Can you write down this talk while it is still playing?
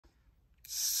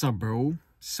Sup, bro?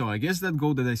 So I guess that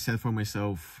goal that I set for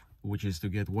myself, which is to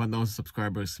get 1,000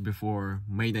 subscribers before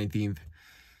May 19th,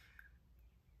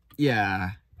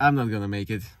 yeah, I'm not gonna make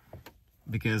it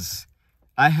because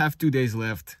I have 2 days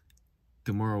left.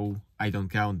 Tomorrow I don't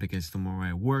count because tomorrow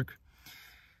I work.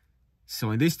 So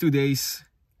in these 2 days,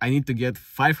 I need to get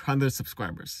 500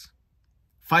 subscribers.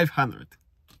 500.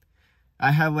 I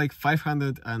have like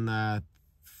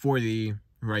 540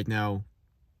 right now.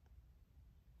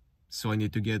 So I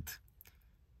need to get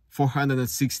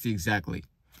 460 exactly.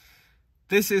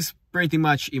 This is pretty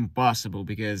much impossible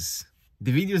because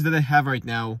the videos that I have right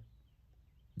now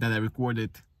that I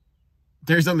recorded,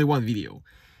 there's only one video.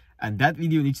 And that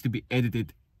video needs to be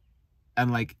edited, and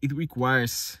like it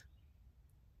requires,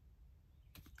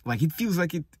 like it feels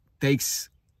like it takes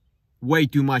way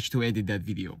too much to edit that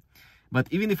video. But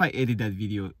even if I edit that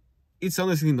video, it's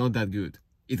honestly not that good.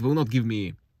 It will not give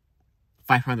me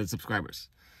 500 subscribers.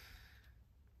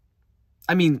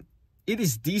 I mean, it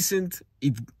is decent.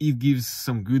 It gives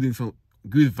some good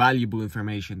valuable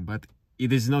information, but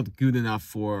it is not good enough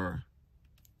for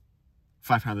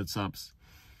 500 subs.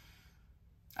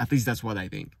 At least that's what I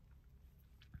think.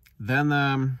 Then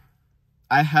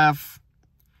I have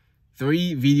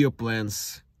 3 video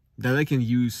plans that I can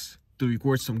use to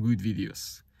record some good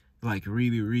videos, like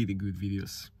really good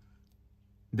videos.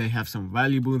 They have some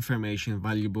valuable information,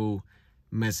 valuable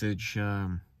message.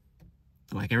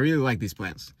 Like I really like these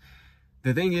plans.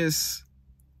 The thing is,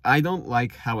 I don't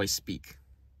like how I speak.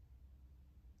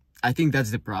 I think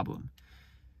that's the problem.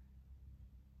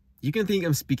 You can think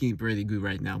I'm speaking pretty good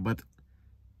right now, but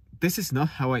this is not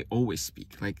how I always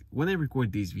speak. Like when I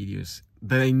record these videos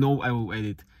that I know I will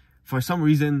edit, for some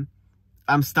reason,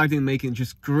 I'm starting making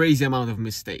just crazy amount of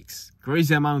mistakes.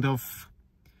 Crazy amount of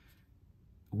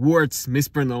words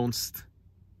mispronounced,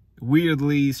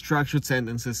 weirdly structured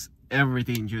sentences,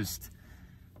 everything just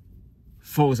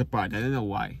falls apart. I don't know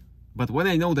why. But when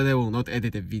I know that I will not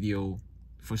edit a video,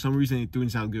 for some reason it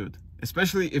turns out good.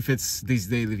 Especially if it's these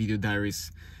daily video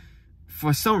diaries.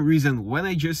 For some reason, when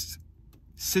I just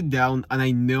sit down and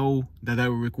I know that I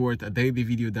will record a daily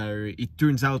video diary, it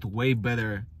turns out way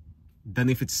better than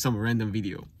if it's some random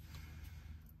video.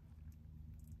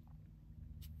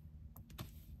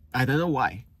 I don't know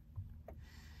why.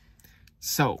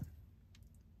 So,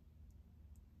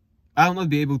 I will not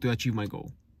be able to achieve my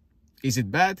goal. Is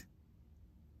it bad?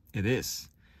 It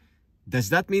is. Does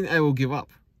that mean I will give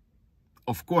up?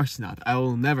 Of course not. I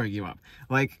will never give up.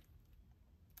 Like,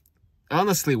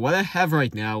 honestly, what I have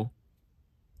right now,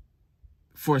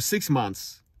 for 6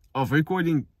 months of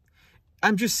recording,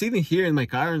 I'm just sitting here in my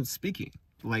car and speaking.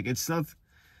 Like, it's not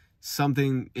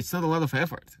a lot of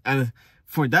effort. And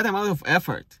for that amount of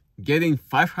effort, getting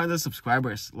 500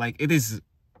 subscribers, like, it is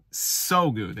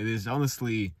so good. It is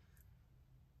honestly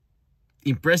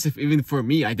impressive even for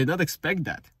me. I did not expect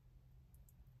that.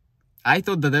 I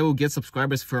thought that I will get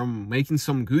subscribers from making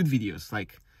some good videos,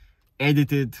 like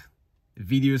edited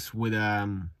videos with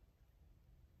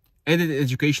edited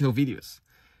educational videos.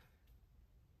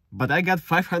 But I got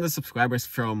 500 subscribers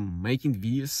from making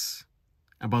videos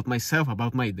about myself,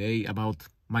 about my day, about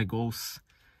my goals,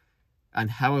 and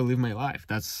how I live my life.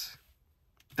 That's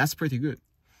pretty good.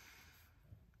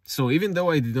 So even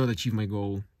though I did not achieve my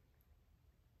goal,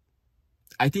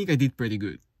 I think I did pretty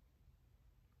good.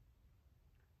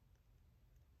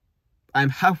 I'm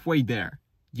halfway there.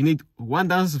 You need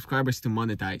 1,000 subscribers to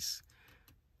monetize.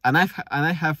 And I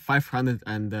have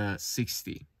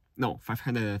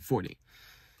 540.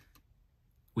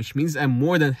 Which means I'm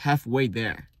more than halfway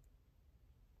there.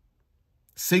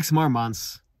 6 more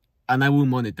months and I will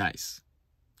monetize.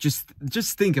 Just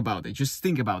think about it. Just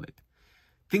think about it.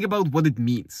 Think about what it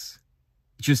means.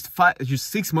 Just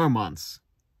 6 more months.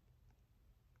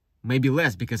 Maybe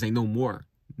less because I know more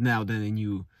now than I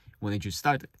knew when I just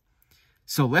started.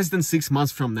 So less than 6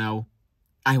 months from now,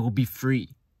 I will be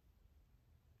free.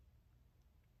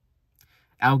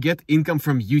 I'll get income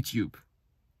from YouTube.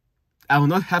 I will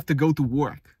not have to go to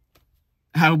work.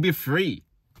 I'll be free.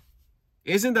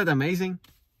 Isn't that amazing?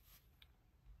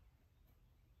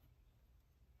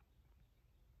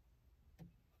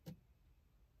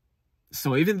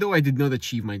 So even though I did not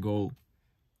achieve my goal,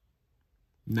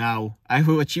 now I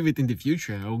will achieve it in the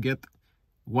future. I will get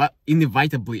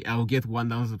inevitably I will get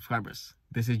 1,000 subscribers.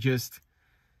 There's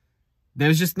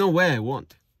just no way I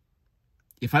won't.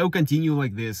 If I will continue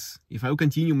like this, if I will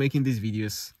continue making these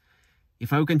videos,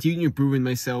 if I will continue improving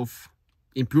myself,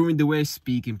 improving the way I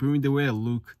speak, improving the way I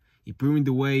look, improving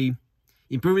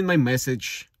my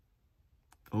message,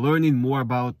 learning more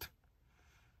about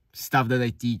stuff that I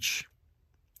teach,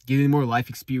 getting more life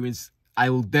experience, I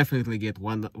will definitely get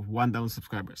 1,000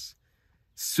 subscribers.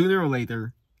 Sooner or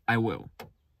later, I will.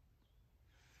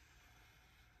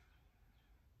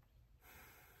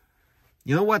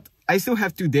 You know what? I still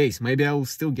have 2 days. Maybe I'll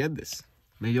still get this.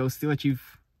 Maybe I'll still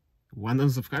achieve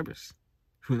 1,000 subscribers.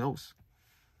 Who knows?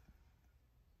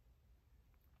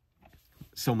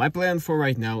 So my plan for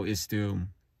right now is to...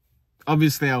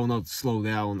 Obviously, I will not slow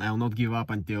down. I will not give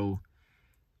up until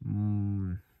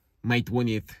May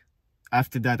 20th.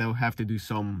 After that, I'll have to do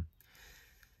some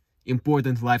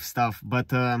important life stuff.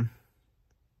 But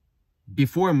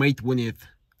before May 20th,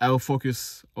 I will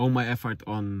focus all my effort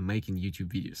on making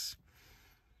YouTube videos.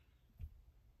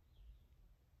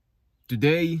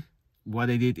 Today, what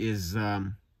I did is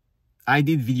I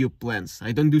did video plans.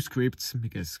 I don't do scripts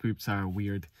because scripts are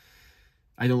weird.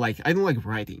 I don't like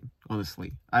writing,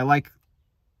 honestly. I like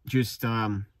just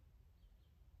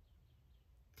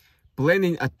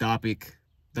planning a topic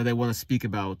that I want to speak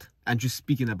about and just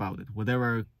speaking about it,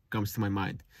 whatever comes to my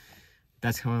mind.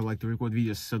 That's how I like to record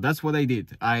videos. So that's what I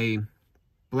did. I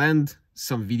planned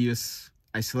some videos.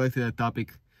 I selected a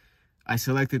topic. I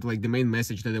selected like the main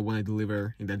message that I want to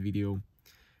deliver in that video.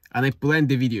 And I planned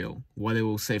the video. What I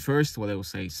will say first, what I will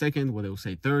say second, what I will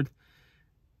say third.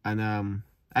 And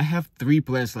I have 3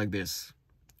 plans like this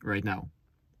right now.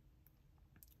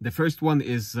 The first one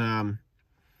is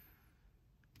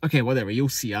okay, whatever, you'll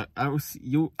see.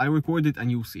 I record it and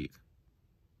you'll see it.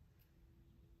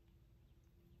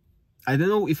 I don't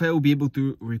know if I will be able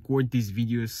to record these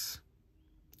videos,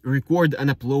 record and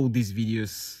upload these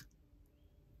videos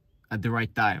at the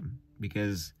right time,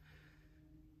 because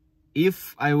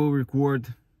if I will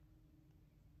record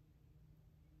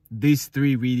these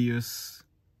 3 videos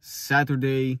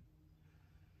Saturday,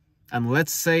 and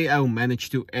let's say I'll manage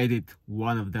to edit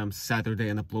one of them Saturday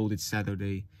and upload it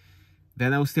Saturday,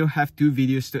 then I'll still have 2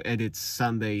 videos to edit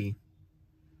Sunday.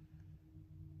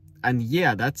 And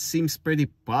yeah, that seems pretty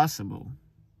possible.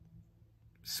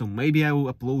 So maybe I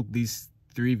will upload these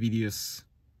 3 videos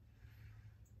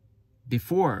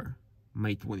before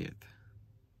May 20th.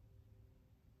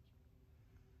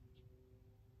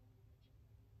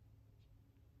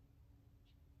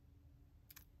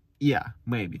 Yeah,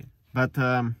 maybe. But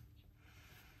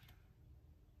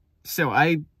so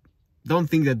I don't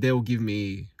think that they'll give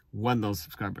me 1,000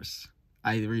 subscribers.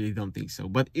 I really don't think so.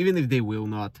 But even if they will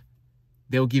not,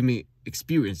 they'll give me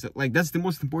experience. Like, that's the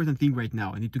most important thing right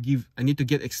now. I need to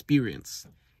get experience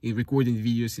in recording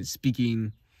videos, in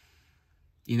speaking,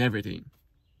 in everything.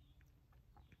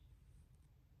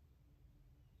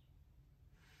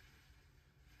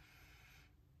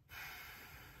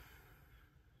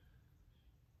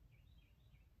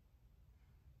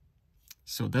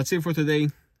 So that's it for today.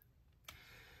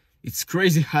 It's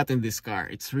crazy hot in this car.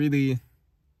 It's really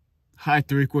hard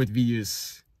to record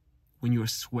videos when you're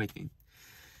sweating.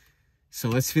 So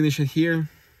let's finish it here.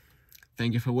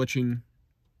 Thank you for watching,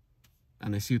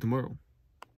 and I see you tomorrow.